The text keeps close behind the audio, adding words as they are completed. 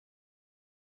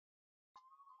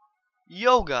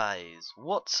Yo guys,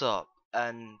 what's up?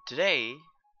 And today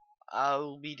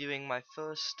I'll be doing my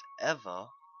first ever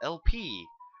LP,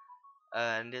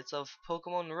 and it's of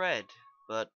Pokemon Red,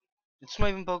 but it's not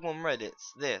even Pokemon Red,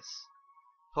 it's this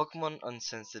Pokemon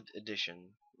Uncensored Edition.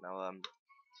 Now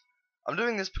I'm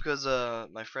doing this because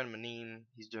my friend Manin,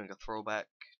 he's doing a throwback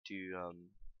to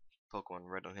Pokemon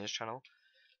Red on his channel,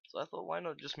 so I thought why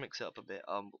not just mix it up a bit.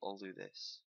 I'll do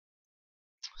this.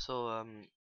 So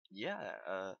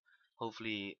yeah,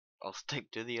 hopefully I'll stick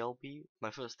to the LP.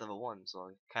 My first ever one, so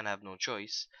I kind of have no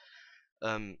choice.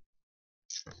 Um,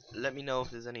 let me know if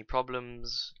there's any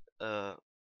problems.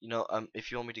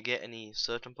 If you want me to get any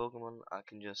certain Pokemon, I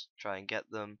can just try and get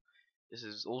them. This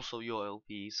is also your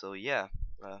LP, so yeah.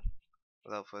 Uh,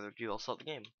 without further ado, I'll start the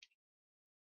game.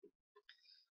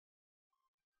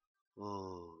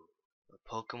 Ooh,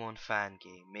 a Pokemon fan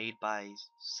game made by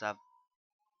Sav,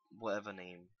 whatever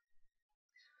name.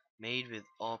 Made with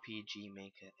RPG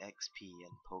Maker XP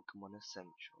and Pokemon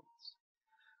Essentials.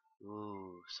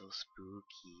 Ooh, so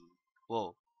spooky.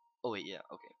 Whoa. Oh wait, yeah,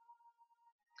 okay.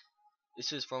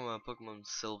 This is from Pokemon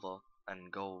Silver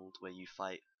and Gold, where you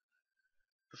fight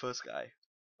the first guy.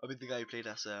 I mean, the guy you played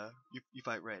as, you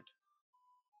fight Red.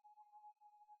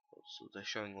 So they're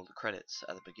showing all the credits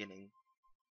at the beginning.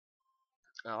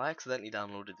 Now, I accidentally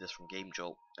downloaded this from Game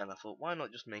Jolt, and I thought, why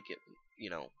not just make it,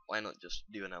 why not just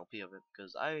do an LP of it?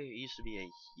 Because I used to be a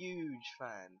huge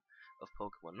fan of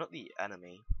Pokemon, not the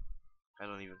anime. I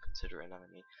don't even consider it an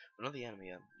anime, but not the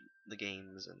anime, the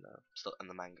games and stuff and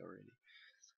the manga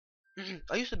really.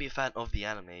 I used to be a fan of the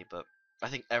anime, but I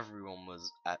think everyone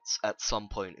was at some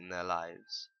point in their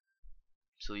lives.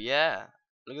 So yeah,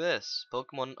 look at this,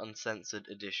 Pokemon Uncensored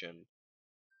Edition.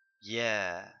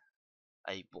 Yeah,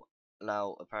 I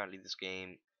now apparently this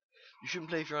game you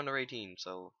shouldn't play if you're under 18.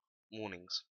 So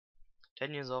warnings.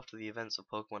 10 years after the events of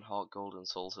Pokemon Heart Gold and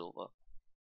Soul Silver.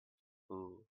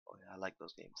 Ooh, oh yeah, I like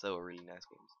those games. They were really nice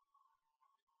games.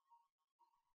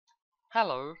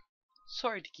 Hello,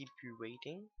 sorry to keep you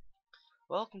waiting.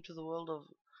 Welcome to the world of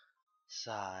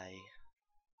Sigh.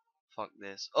 Fuck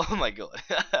this. Oh my god.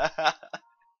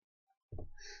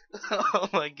 Oh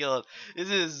my god.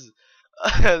 This is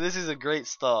this is a great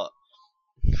start.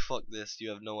 Fuck this. You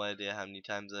have no idea how many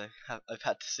times I've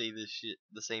had to say this shit,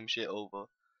 the same shit over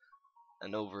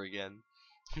and over again.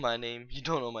 My name? You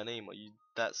don't know my name. Are you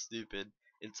that stupid?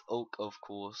 It's Oak, of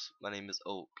course. My name is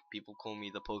Oak. People call me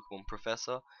the Pokemon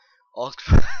Professor. Ask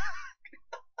for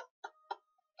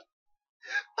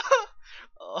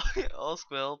ask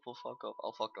for help or fuck off.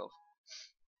 I'll fuck off.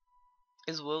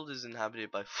 His world is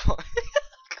inhabited by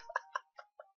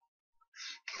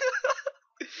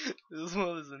This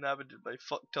world is inhabited by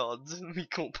fucktards we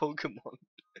call Pokemon.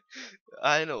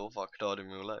 I know a fucktard in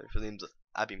real life. His name's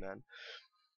Abbyman.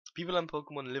 People and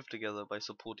Pokemon live together by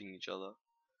supporting each other.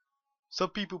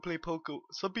 Some people play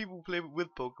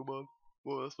with Pokemon.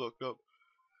 Well, that's fucked up.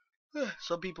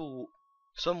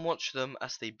 Some watch them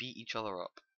as they beat each other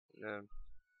up. Yeah.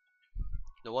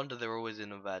 No wonder they're always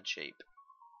in a bad shape.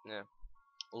 Yeah.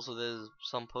 Also, there's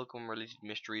some Pokemon-related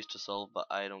mysteries to solve, but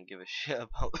I don't give a shit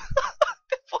about.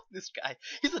 Fuck this guy.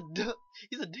 He's a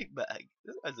dickbag.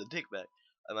 This guy's a dickbag.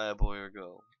 Am I a boy or a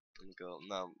girl? I'm a girl.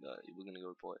 No, we're gonna go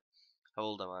with boy. How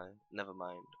old am I? Never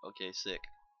mind. Okay, sick.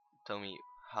 Tell me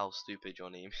how stupid your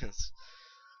name is.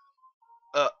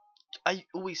 Uh, I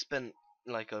always spent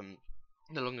like the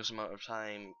longest amount of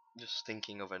time just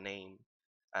thinking of a name,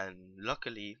 and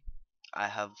luckily I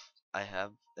have I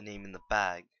have a name in the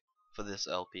bag for this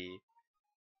LP.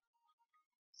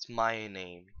 It's my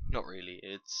name. Not really.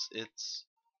 It's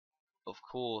of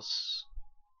course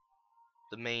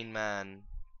the main man,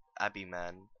 Abby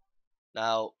Man.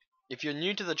 Now, if you're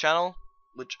new to the channel,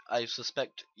 which I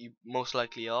suspect you most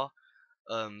likely are,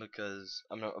 because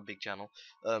I'm not a big channel,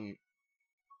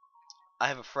 I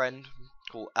have a friend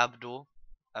called Abdul.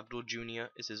 Abdul Jr.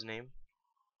 is his name.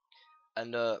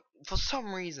 And for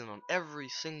some reason, on every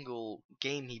single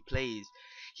game he plays,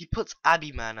 he puts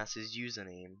Abbyman as his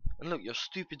username. And look, your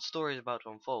stupid story is about to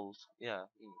unfold. Yeah,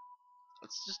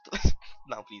 it's just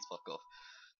now. Please fuck off.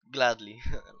 Gladly,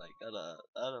 like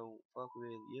I don't fuck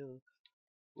with you.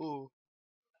 Oh,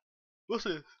 what's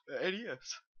this?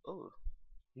 NES. Oh,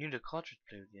 you need a cartridge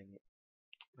player with the NES.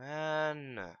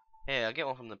 Man, hey, I get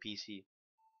one from the PC.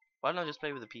 Why not just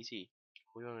play with the PC?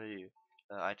 What do you want to do?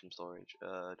 Item storage.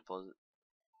 Deposit.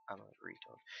 I'm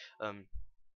a retard.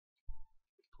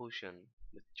 Potion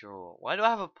withdraw. Why do I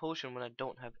have a potion when I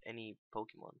don't have any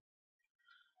Pokemon?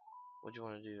 What do you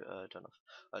want to do? Turn off.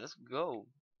 Let's go.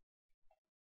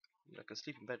 I can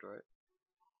sleep in bed, right?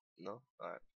 No. All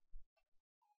right.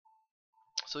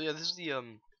 So yeah, this is the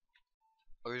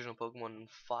original Pokemon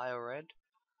Fire Red,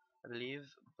 I believe,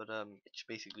 but it's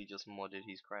basically just modded.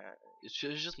 It's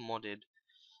just modded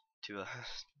to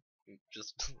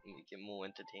just make it more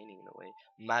entertaining in a way.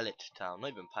 Mallet Town,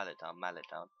 not even Pallet Town, Mallet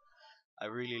Town.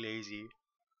 I'm really lazy.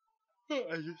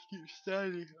 I just keep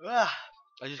standing.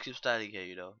 I just keep standing here,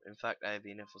 you know. In fact, I've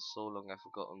been here for so long I've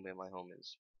forgotten where my home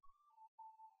is.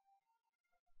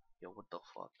 Yo, what the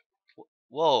fuck?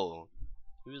 Whoa!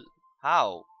 Who's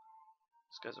how?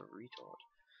 This guy's a retard.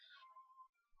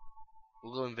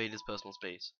 We'll go invade his personal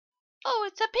space. Oh,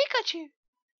 it's a Pikachu!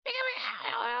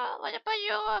 What about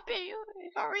you?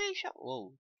 You got really shot.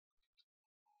 Whoa.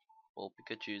 Well,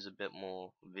 Pikachu is a bit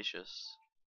more vicious.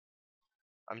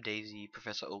 I'm Daisy,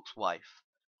 Professor Oak's wife.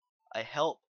 I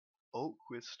help Oak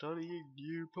with studying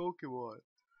new Pokemon.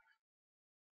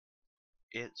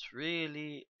 It's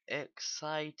really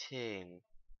exciting.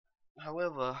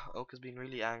 However, Oak has been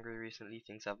really angry recently.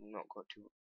 Things have not gone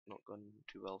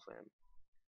too well for him.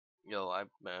 Yo, I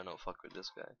better not fuck with this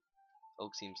guy.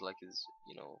 Oak seems like he's,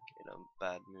 you know, in a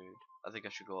bad mood. I think I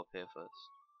should go up here first.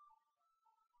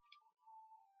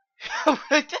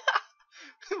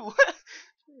 What?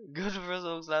 Go to Professor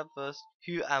Oak's lab first.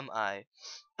 Who am I?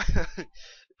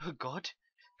 Oh God?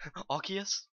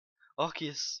 Arceus?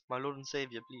 Arceus, my lord and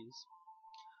savior, please.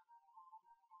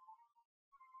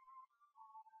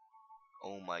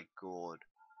 Oh my God.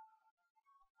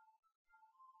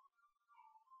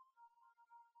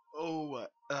 Oh my.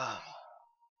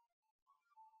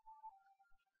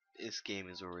 This game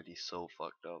is already so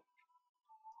fucked up.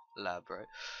 Lab, right?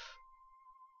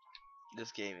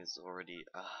 This game is already.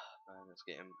 Man, this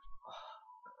game.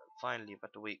 Finally, I've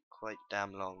had to wait quite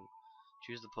damn long.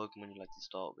 Choose the Pokemon you like to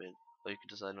start with, or you could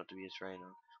decide not to be a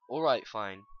trainer. Alright,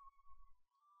 fine.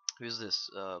 Who's this?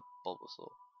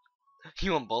 Bulbasaur.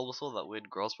 You want Bulbasaur, that weird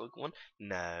grass Pokemon?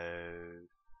 No.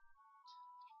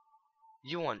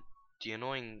 You want the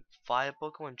annoying fire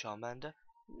Pokemon Charmander?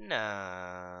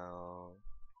 No.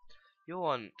 You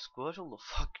want Squirtle the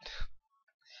fuck?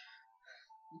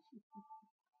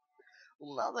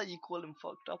 Well, now that you call him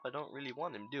fucked up, I don't really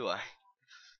want him, do I?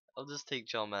 I'll just take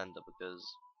Charmander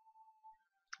because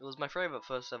it was my favorite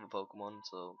first ever Pokemon,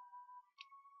 so...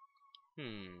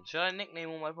 should I nickname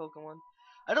all my Pokemon?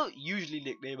 I don't usually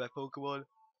nickname my Pokemon.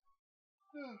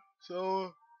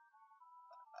 So...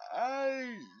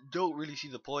 I don't really see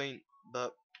the point,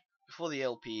 but before the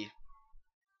LP...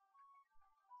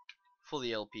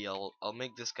 I'll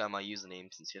make this guy my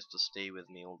username since he has to stay with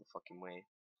me all the fucking way.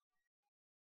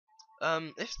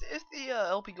 If the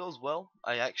LP goes well,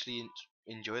 I actually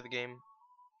enjoy the game.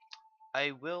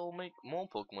 I will make more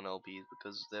Pokemon LPs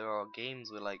because there are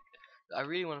games where like I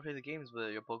really want to play the games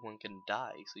where your Pokemon can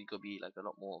die, so you could be like a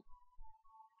lot more,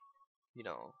 you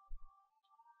know,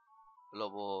 a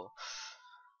lot more.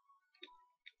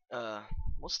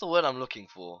 What's the word I'm looking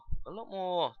for? A lot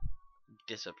more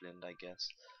disciplined, I guess.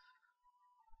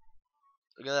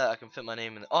 Look at that, I can fit my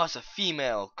name in. Oh, it's a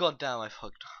female. God damn, I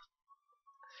fucked up.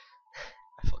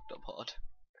 I fucked up hard.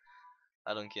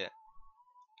 I don't care.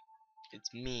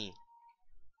 It's me,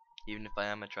 even if I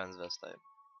am a transvestite.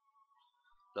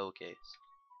 Lowercase.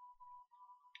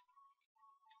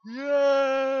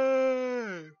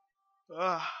 Yay!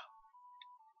 Ah,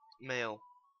 male.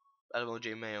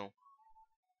 LMOJ male.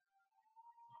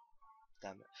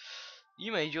 Damn it.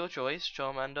 You made your choice,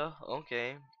 Charmander.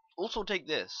 Okay. Also take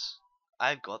this.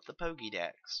 I've got the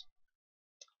Pokédex.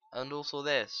 And also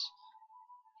this.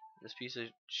 This piece of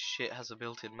shit has a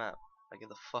built-in map. Like, get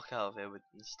the fuck out of here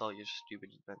and start your stupid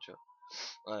adventure.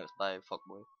 Alright, bye,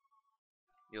 fuckboy.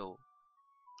 Yo,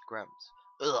 Gramps.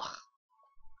 Ugh.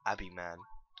 Abby, man.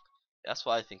 That's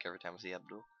what I think every time I see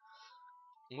Abdul.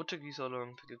 What took you so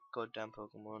long to pick a goddamn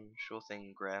Pokemon? Sure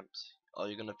thing, Gramps. Oh,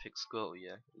 you're gonna pick Squirtle,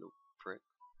 yeah? You little prick.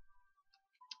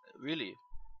 Really?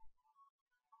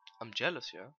 I'm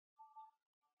jealous, yeah?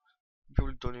 You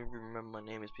probably don't even remember my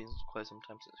name. It's been quite some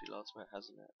time since we last met,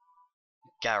 hasn't it?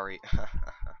 Gary.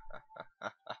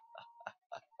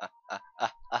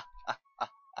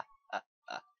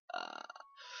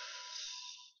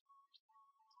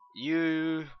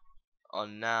 You are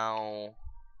now...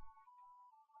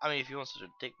 I mean, if you want such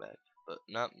a dick bag. But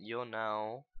no, you're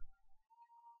now...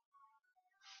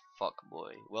 Fuck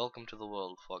boy. Welcome to the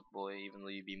world, fuck boy. Even though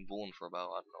you've been born for about,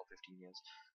 I don't know, 15 years.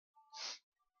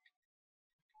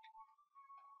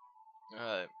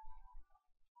 Alright.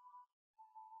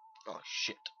 Oh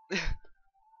shit.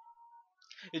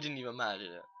 It didn't even matter,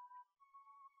 did it?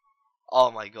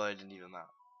 Oh my god, it didn't even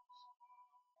matter.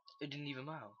 It didn't even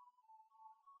matter.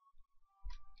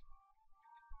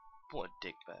 What a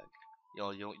dick bag.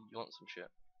 Yo, you want some shit?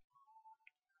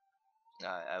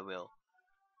 I will.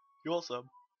 You want some?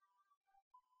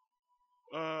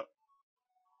 Uh.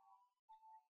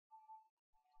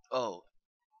 Oh.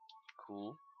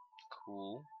 Cool.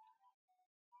 Cool.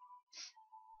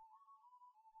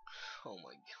 Oh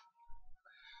my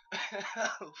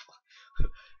god.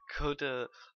 Go to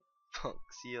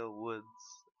Foxia Woods.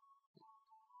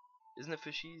 Isn't it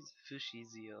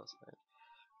Fushizia or something?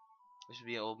 There should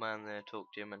be an old man there.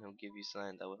 Talk to him and he'll give you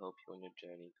sign that will help you on your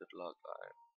journey. Good luck.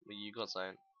 Alright. Well, you got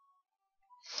sign.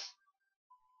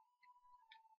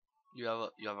 You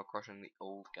have a crush on the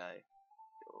old guy.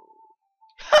 Yo.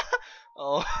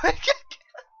 Oh my god.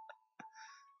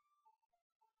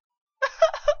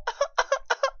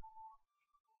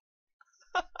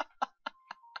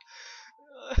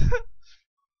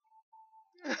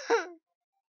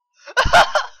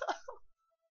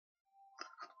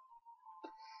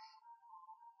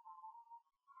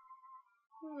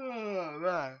 Oh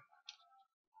man.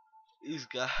 These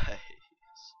guys.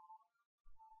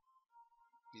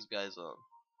 These guys are.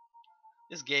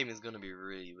 This game is gonna be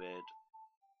really weird.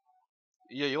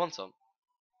 Yo, you want some?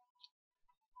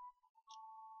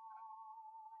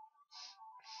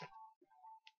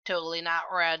 Totally not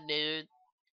red, dude.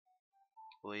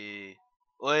 Oi.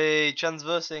 Oi,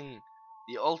 transversing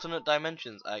the alternate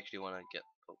dimensions. I actually wanna get.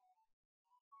 Oh,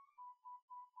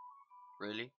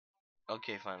 really?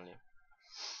 Okay, finally.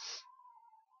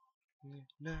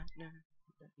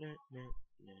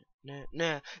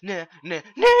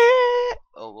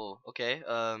 Oh, whoa. Okay.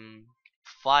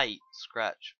 Fight,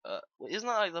 scratch. Wait, isn't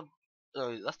that like the?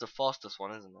 Oh, that's the fastest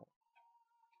one, isn't it?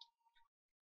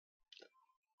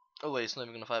 Oh wait, it's not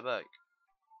even gonna fight back.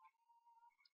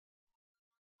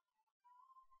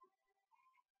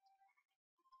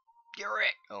 Get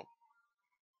wrecked. Oh.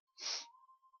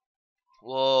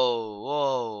 Whoa,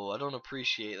 whoa. I don't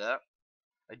appreciate that.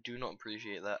 I do not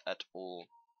appreciate that at all.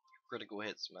 Critical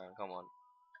hits, man. Come on.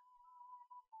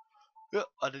 Yeah,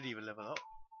 I didn't even level up.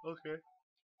 Okay.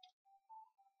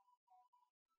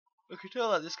 I can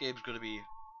tell that this game's gonna be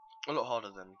a lot harder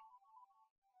than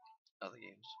other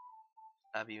games.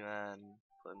 Abbey Man,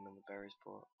 put him in the berry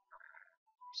spot.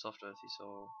 Soft earthy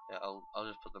soul. Yeah, I'll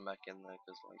just put them back in there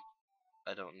because like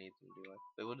I don't need them, do I?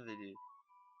 Wait, what do they do?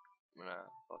 Nah,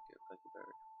 fuck it, pick a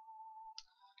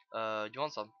berry. Do you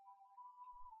want some?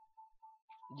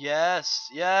 Yes,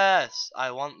 yes,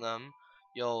 I want them.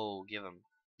 Yo, give them.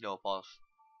 Yo, pass.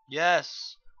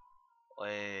 Yes.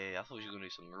 Wait, I thought you were gonna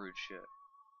do some rude shit.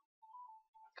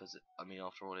 Cause I mean,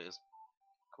 after all, it is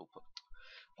cool. But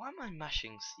why am I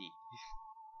mashing C?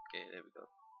 Okay, there we go.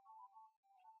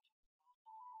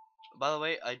 By the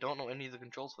way, I don't know any of the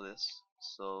controls for this,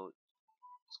 so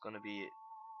it's gonna be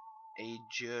a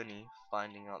journey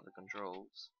finding out the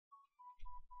controls.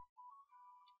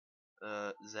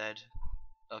 Z.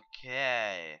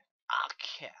 Okay.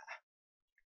 Okay.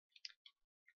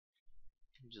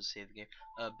 Just save the game.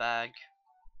 Bag.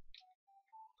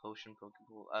 Potion,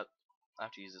 Pokeball. I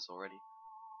have to use this already.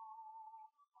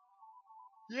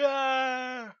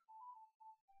 Yeah.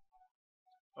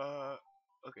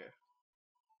 Okay.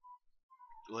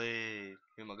 Wait.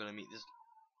 Who am I gonna meet? This.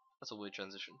 That's a weird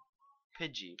transition.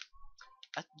 Pidgey.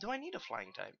 Do I need a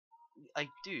flying type? I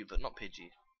do, but not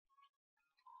Pidgey.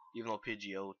 Even though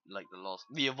Pidgey, like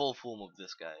the evolved form of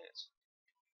this guy is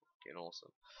fucking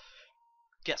awesome.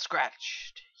 Get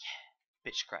scratched.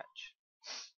 Yeah. Bitch scratch.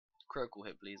 Critical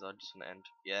hit, please. I just want to end.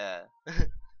 Yeah.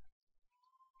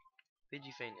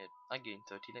 Pidgey fainted. I gained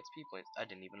 13 XP points. I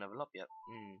didn't even level up yet.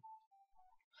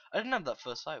 I didn't have that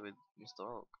first fight with Mr.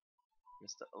 Oak.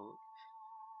 Mr. Oak.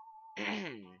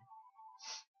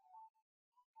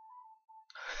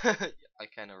 I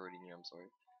kind of already knew. I'm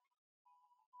sorry.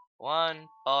 One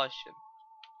potion.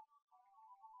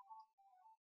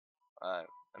 Alright.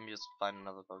 Let me just find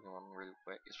another Pokemon really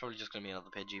quick. It's probably just gonna be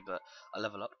another Pidgey, but I'll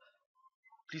level up.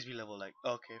 Please be level like.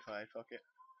 Okay, fine. Fuck it.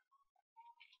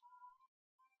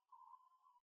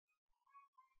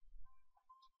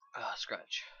 Ah,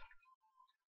 scratch.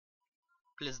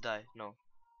 Please die. No.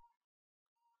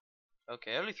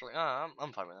 Okay, only 3.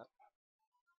 I'm fine with that.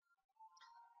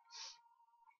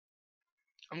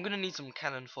 I'm gonna need some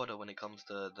cannon fodder when it comes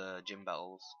to the gym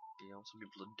battles. You know, some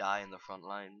people to die in the front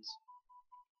lines.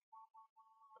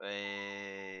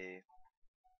 Hey,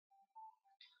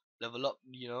 level up.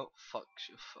 You know, fuck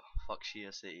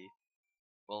Shia City.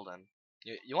 Well done.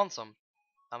 You want some?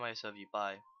 How may I serve you?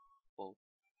 Bye. Well,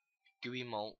 gooey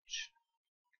mulch,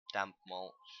 damp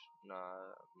mulch.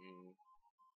 Nah,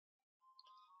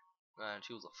 man,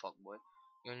 she was a fuck boy.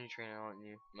 You're only training, aren't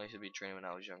you? I used to be training when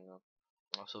I was younger.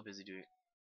 I was so busy doing.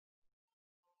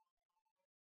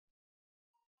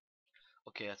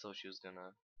 Okay, I thought she was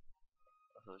gonna.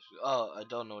 Oh, I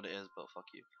don't know what it is, but fuck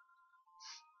you.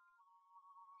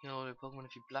 You know, the Pokemon,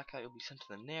 if you black out, you'll be sent to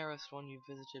the nearest one you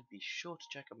visited. Be sure to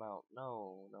check them out.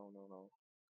 No, no, no, no.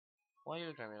 Why are you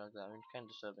looking at me like that? I mean, it's kind of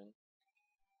disturbing.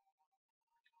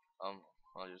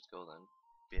 I'll just go then,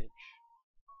 bitch.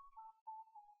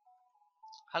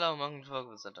 Hello, welcome to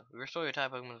Pokemon Center. We restore your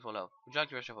type Pokemon to full health. Would you like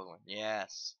to rest your Pokemon?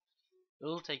 Yes.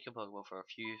 It'll take your Pokemon for a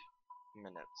few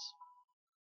minutes.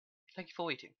 Thank you for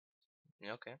waiting.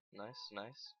 Yeah, okay, nice,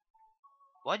 nice.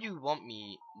 Why do you want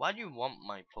me? Why do you want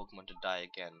my Pokemon to die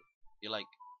again? You're like,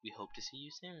 we hope to see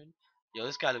you soon. Yo,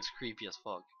 this guy looks creepy as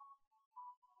fuck.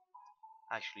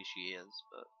 Actually, she is,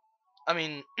 but I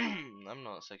mean, I'm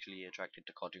not sexually attracted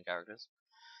to cartoon characters.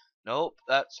 Nope,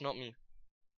 that's not me.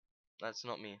 That's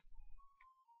not me.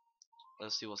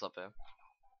 Let's see what's up here.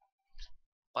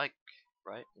 Bike,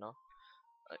 right? No.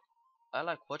 I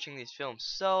like watching these films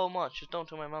so much. Just don't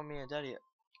tell my mommy and daddy.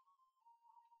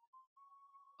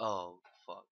 Oh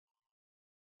fuck.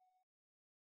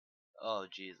 Oh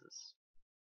Jesus.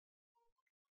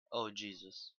 Oh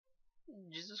Jesus.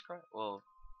 Jesus Christ. Whoa.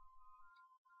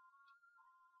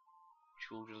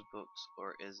 Children's books,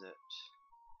 or is it?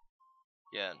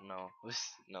 Yeah, no.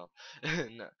 No.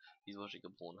 No. He's watching a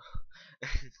porn.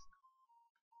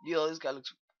 Yo, this guy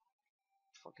looks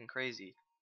fucking crazy.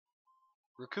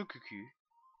 Rakukuku.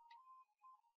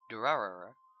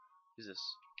 Durarara. Who's this?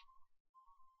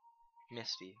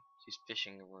 Misty. She's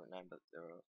fishing right now, but there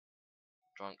are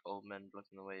drunk old men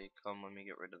blocking the way. Come, let me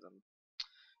get rid of them.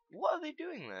 What are they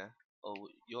doing there? Oh,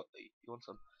 you want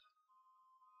some?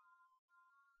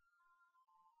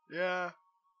 Yeah.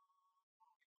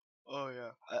 Oh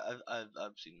yeah.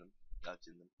 I've seen them. I've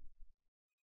seen them.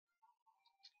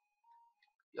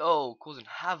 Yo, causing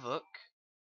havoc.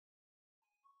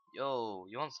 Yo,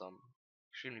 you want some?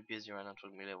 Extremely busy right now.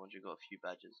 Talking to me later once you got a few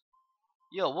badges.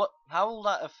 Yo, what? How will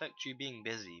that affect you being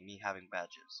busy? Me having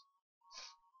badges?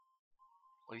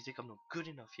 Or you think I'm not good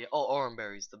enough yet? Oh, orange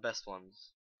berries, the best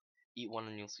ones. Eat one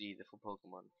and you'll see the full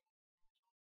Pokemon.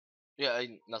 Yeah,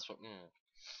 that's what.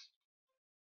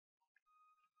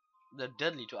 They're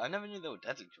deadly to. I never knew they were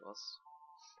deadly to us.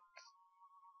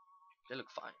 They look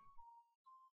fine.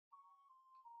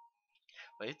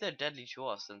 But if they're deadly to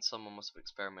us, then someone must have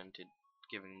experimented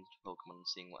giving them to Pokemon and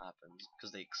seeing what happens,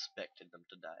 because they expected them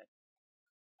to die.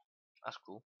 That's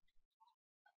cool.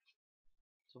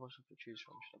 So much to choose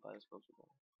from. Should I buy this Pokemon?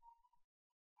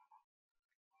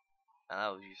 Nah,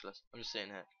 that was useless. I'm just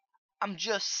sitting here. I'm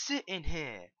just sitting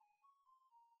here.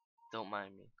 Don't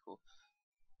mind me. Cool.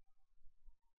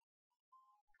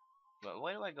 But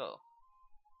where do I go?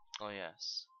 Oh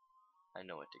yes, I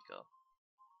know where to go.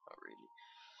 Not really.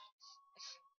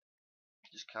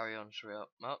 Just carry on straight up.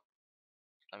 Oh,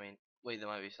 I mean, wait, there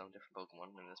might be some different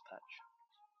Pokemon in this patch.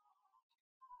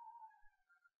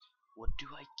 What do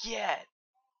I get?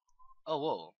 Oh,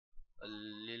 whoa. A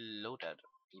little loaded,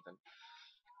 even.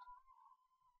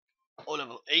 Oh,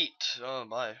 level 8. Oh,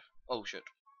 my. Oh, shit.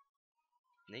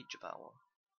 Nature power.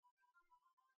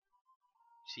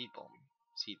 Seed bomb.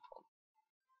 Seed bomb.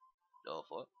 Oh,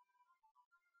 what?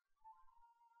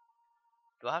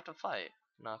 Do I have to fight?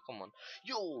 Nah, come on.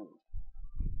 Yo!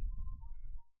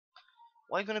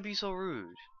 Why you gonna be so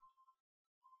rude?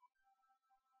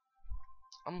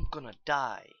 I'm gonna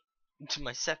die. Into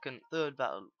my third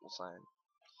battle sign.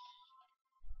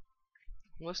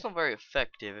 Well, it's not very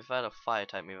effective. If I had a fire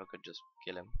type, maybe I could just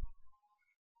kill him.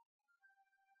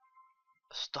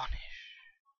 Astonish.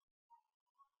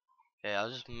 Yeah,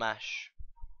 I'll just mash.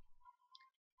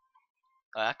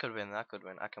 I could win. I could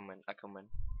win. I can win. I can win.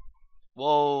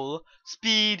 Whoa!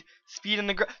 Speed, speed and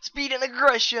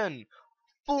aggression.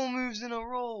 4 moves in a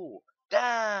row.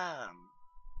 Damn.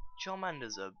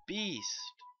 Charmander's a beast.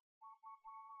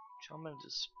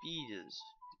 Charmander's speed is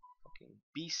fucking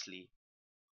beastly.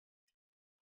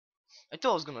 I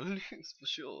thought I was gonna lose for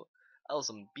sure. That was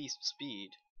some beast speed.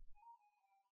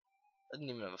 I didn't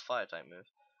even have a fire type move.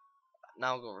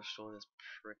 Now I'll go restore this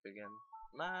prick again.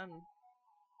 Man.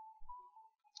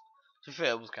 To be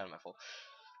fair, it was kind of my fault.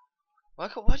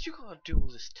 Why'd you gotta do all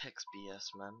this text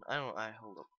BS, man?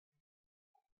 Hold up.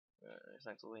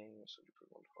 Thanks for waiting.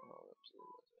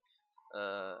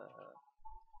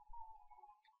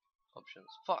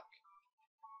 Options. Fuck.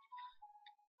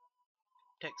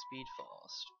 Text speed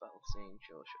fast. Battle scene.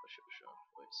 Sure.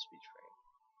 Wait, speech frame.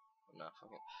 Nah,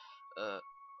 fuck it.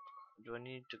 Do I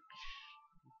need to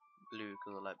blue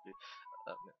because I like blue?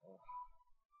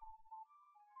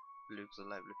 Blue because I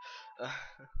like blue.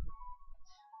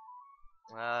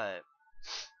 Alright.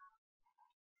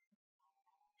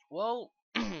 Well,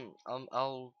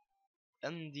 I'll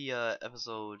end the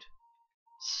episode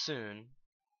soon.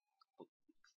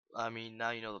 I mean,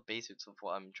 now you know the basics of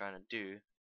what I'm trying to do.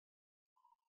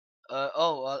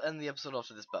 I'll end the episode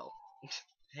after this bell.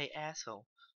 Hey asshole.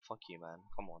 Fuck you, man.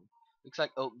 Come on. Looks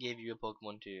like Oak gave you a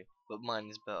Pokemon too, but mine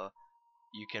is better.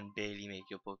 You can barely make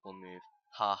your Pokemon move.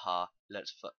 Haha.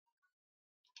 Let's fuck.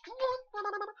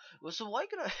 Well, so why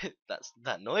gonna that's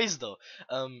that noise though?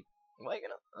 Why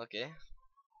gonna okay.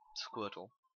 Squirtle.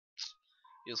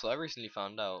 Yeah, so I recently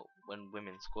found out when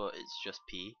women squirt it's just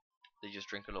pee. They just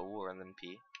drink a lot of water and then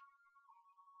pee.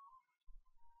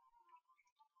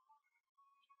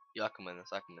 Yeah, I can win this,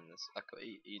 I can win this.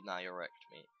 Nah, you're wrecked,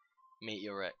 mate. Mate,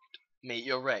 you're wrecked. Mate,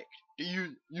 you're wrecked.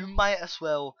 You might as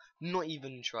well not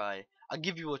even try. I'll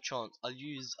give you a chance. I'll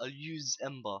use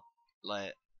Ember.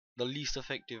 Like the least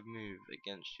effective move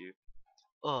against you.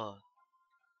 Oh,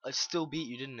 I still beat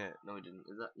you, didn't it? No, it didn't.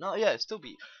 Is that no? Yeah, it still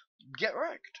beat. Get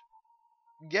wrecked.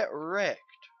 Get wrecked.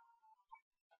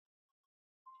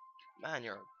 Man,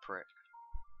 you're a prick.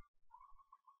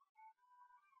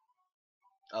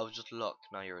 I was just luck.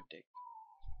 Now you're a dick.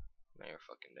 Now you're a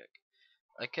fucking dick.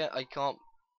 I can't.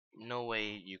 No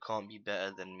way. You can't be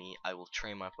better than me. I will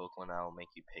train my Pokemon. I will make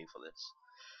you pay for this.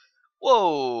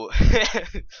 Whoa!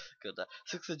 Good.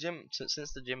 Since the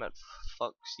gym at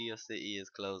Fuchsia City is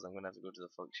closed, I'm gonna have to go to the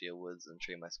Fuchsia Woods and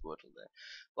train my Squirtle there.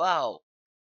 Wow,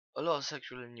 a lot of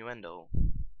sexual innuendo.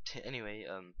 Anyway,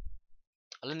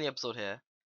 I'll end the episode here.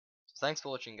 So thanks for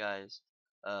watching, guys.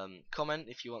 Comment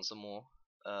if you want some more.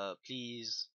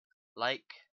 Please like,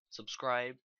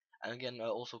 subscribe, and again,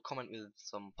 also comment with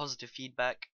some positive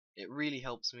feedback. It really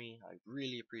helps me. I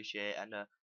really appreciate it. And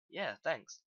yeah,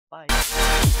 thanks. Bye.